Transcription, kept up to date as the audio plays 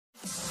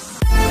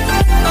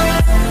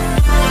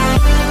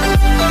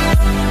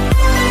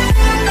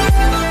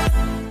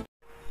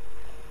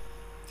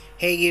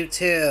Hey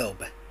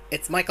YouTube,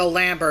 it's Michael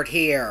Lambert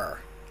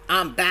here.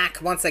 I'm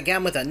back once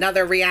again with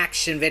another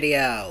reaction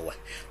video.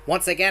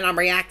 Once again, I'm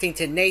reacting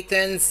to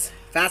Nathan's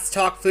Fast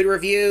Talk Food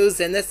Reviews.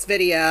 In this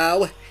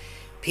video,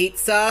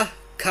 pizza,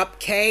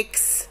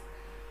 cupcakes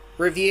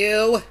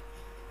review.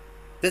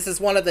 This is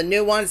one of the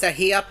new ones that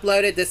he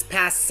uploaded this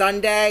past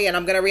Sunday, and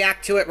I'm going to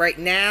react to it right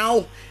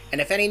now.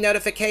 And if any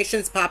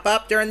notifications pop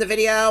up during the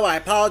video, I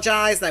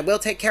apologize, and I will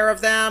take care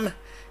of them.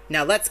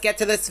 Now let's get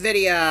to this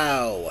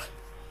video.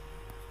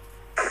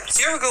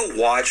 Do you ever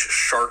go watch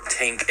Shark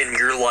Tank and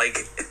you're like,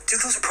 do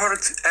those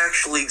products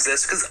actually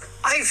exist? Because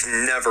I've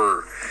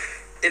never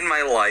in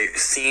my life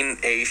seen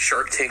a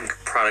Shark Tank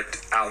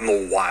product out in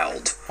the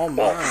wild. Oh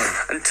my. Well,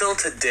 until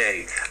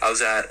today, I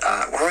was at,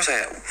 where was I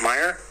at?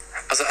 Meijer?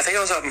 I think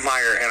I was at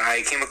Meijer and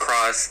I came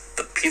across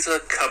the pizza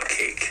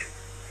cupcake.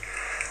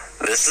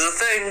 This is a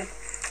thing.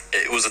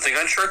 It was a thing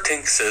on Shark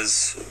Tank,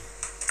 says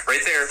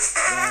right there.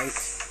 Right.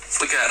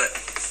 Look at it.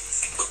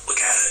 Look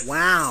at it.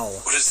 Wow.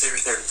 What is it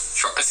right there?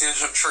 I think it's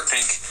Shark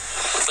Tank.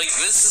 Like,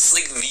 this is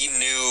like the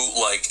new,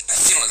 like, I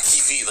see it on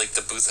TV, like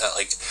the booth at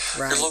like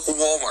your local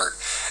Walmart.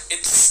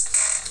 It's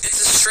a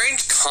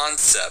strange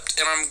concept,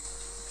 and I'm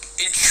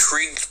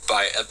intrigued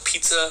by a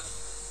pizza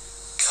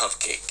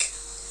cupcake.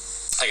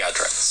 I gotta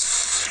try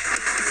this.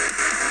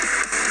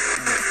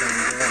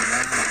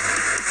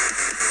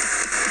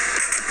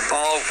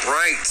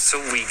 Alright, so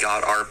we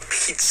got our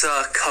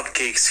pizza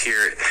cupcakes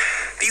here.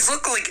 These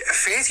look like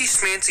fancy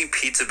schmancy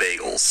pizza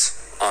bagels,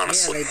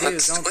 honestly. Yeah, they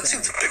do, let's see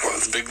the big one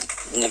with the big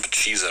lump of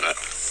cheese in it.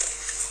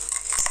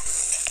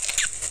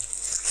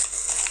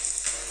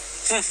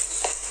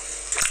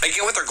 I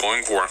get what they're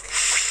going for.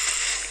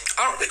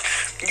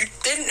 You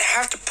didn't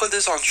have to put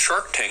this on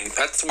Shark Tank.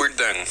 That's the weird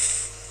thing.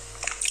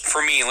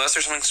 For me, unless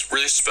there's something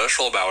really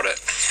special about it.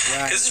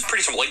 Right. This is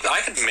pretty simple. Like,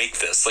 I could make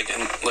this. Like,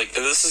 and like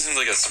this seems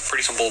like a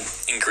pretty simple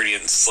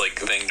ingredients like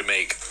thing to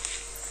make.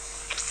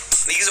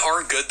 These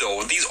are good though.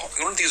 You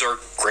know what these are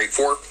great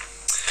for?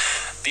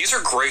 These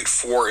are great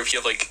for if you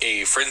have like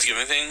a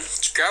Friendsgiving thing.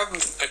 Just grab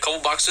a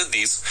couple boxes of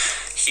these,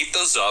 heat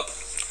those up,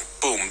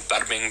 boom,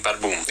 bada bing, bada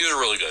boom. These are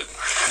really good.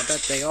 I bet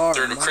they are.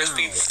 They're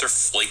crispy, they're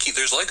flaky.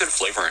 There's a lot of good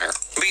flavor in here.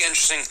 It'd be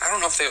interesting. I don't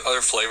know if they have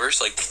other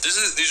flavors. Like these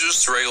are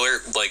just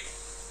regular like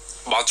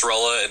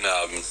mozzarella and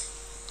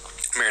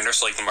marinara,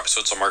 so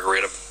it's a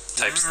margarita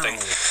type thing.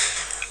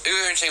 It would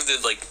be interesting if they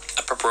did like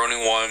a pepperoni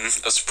one,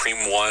 a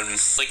supreme one,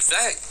 like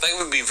that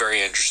would be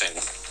very interesting.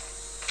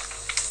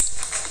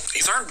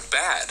 These aren't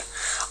bad.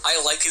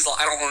 I like these.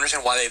 I don't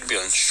understand why they'd be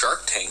on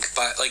Shark Tank,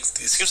 but like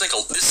it seems like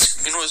this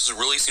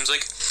really seems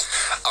like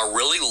a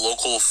really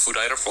local food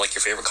item from like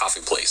your favorite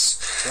coffee place.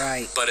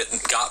 Right. But it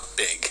got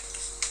big.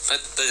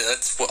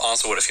 That's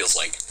also what it feels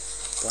like.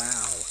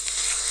 Wow.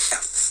 Yeah.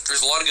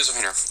 There's a lot of good stuff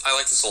in here. I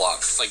like this a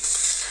lot. Like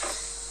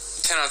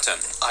 10 out of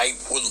 10. I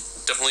would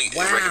definitely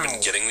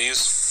recommend getting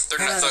these. They're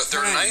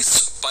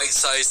nice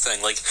bite-sized thing.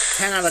 Like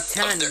 10 out of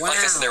 10. Wow.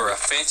 Like I said, they're a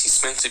fancy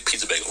schmancy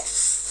pizza bagel.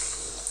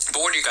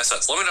 But what are you guys'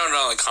 thoughts? Let me know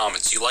down in the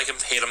comments. You like them,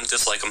 hate them,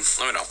 dislike them.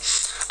 Let me know.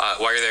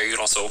 While you're there, you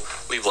can also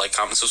leave a like,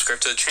 comment, subscribe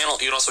to the channel.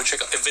 You can also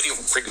check out a video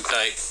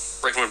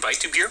recommended by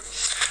YouTube here.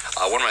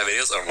 One of my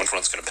videos. I don't know which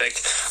one it's going to pick.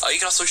 You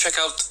can also check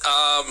out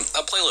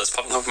a playlist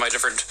popping up my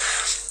different,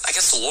 I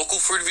guess, local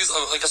food reviews.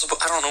 I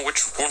don't know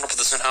which one to put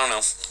this in. I don't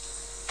know.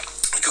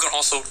 You can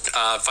also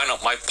find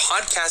out my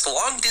podcast,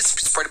 Long Distance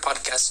Pizza Party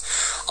Podcast,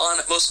 on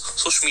most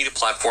social media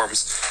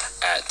platforms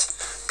at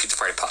Pizza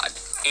Party Pod.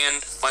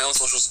 And my own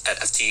socials at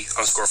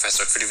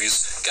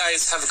FT_FastTalkFoodReviews.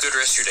 Guys, have a good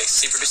rest of your day.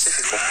 Stay pretty safe,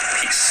 people.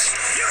 Peace.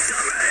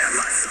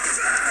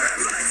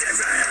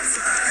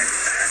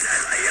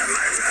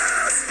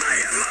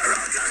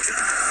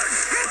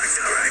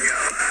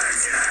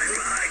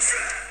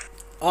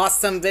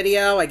 Awesome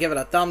video. I give it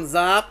a thumbs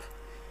up.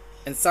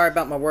 And sorry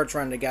about my words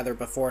running together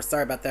before.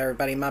 Sorry about that,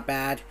 everybody. My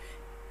bad.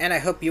 And I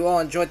hope you all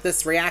enjoyed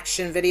this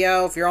reaction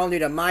video. If you're all new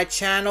to my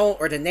channel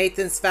or to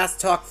Nathan's Fast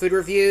Talk Food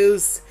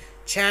Reviews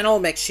channel,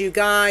 make sure you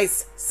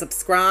guys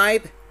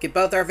subscribe. Give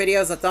both our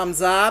videos a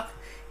thumbs up.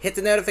 Hit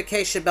the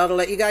notification bell to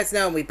let you guys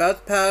know when we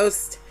both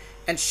post.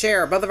 And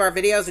share both of our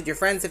videos with your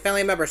friends and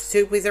family members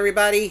too, please,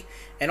 everybody.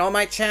 And on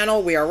my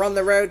channel, we are on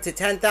the road to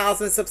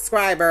 10,000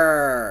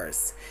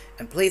 subscribers.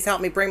 And please help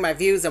me bring my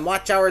views and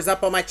watch hours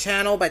up on my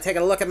channel by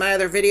taking a look at my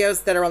other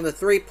videos that are on the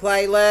 3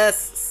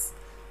 playlists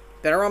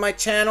that are on my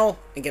channel,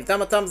 and give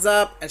them a thumbs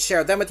up and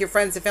share them with your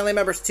friends and family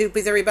members too,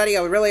 please, everybody.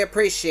 I would really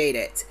appreciate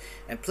it.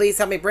 And please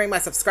help me bring my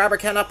subscriber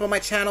count up on my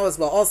channel as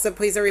well. Also,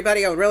 please,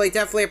 everybody, I would really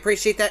definitely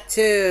appreciate that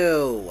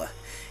too.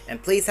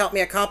 And please help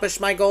me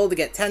accomplish my goal to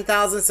get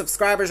 10,000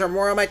 subscribers or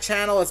more on my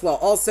channel as well.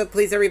 Also,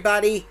 please,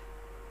 everybody,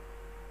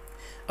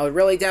 I would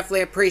really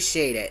definitely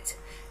appreciate it.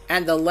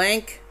 And the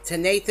link to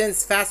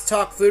Nathan's Fast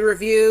Talk Food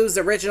Reviews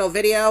original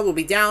video will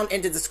be down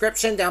in the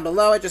description down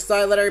below. I just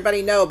thought I'd let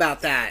everybody know about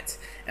that.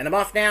 And I'm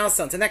off now,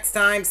 so until next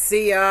time,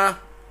 see ya!